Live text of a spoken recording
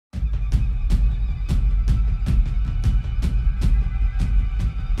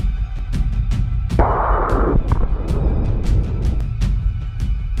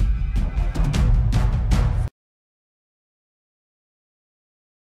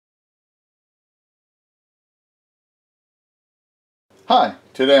Hi,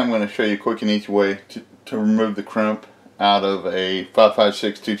 today I'm going to show you a quick and easy way to remove the crimp out of a 5.56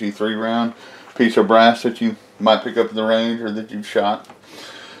 223 round piece of brass that you might pick up in the range or that you've shot.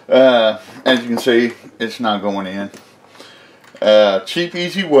 As you can see, it's not going in. Cheap,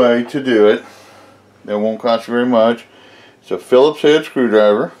 easy way to do it that won't cost you very much. It's a Phillips head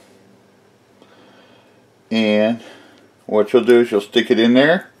screwdriver, and what you'll do is you'll stick it in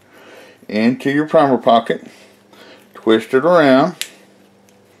there into your primer pocket, twist it around,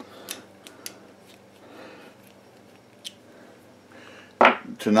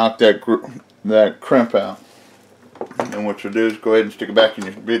 to knock that crimp out. And what you'll do is go ahead and stick it back in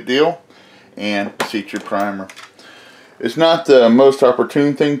your bit deal and seat your primer. It's not the most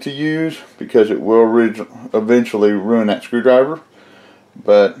opportune thing to use because it will eventually ruin that screwdriver,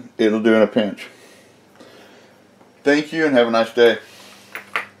 but it'll do in a pinch. Thank you and have a nice day.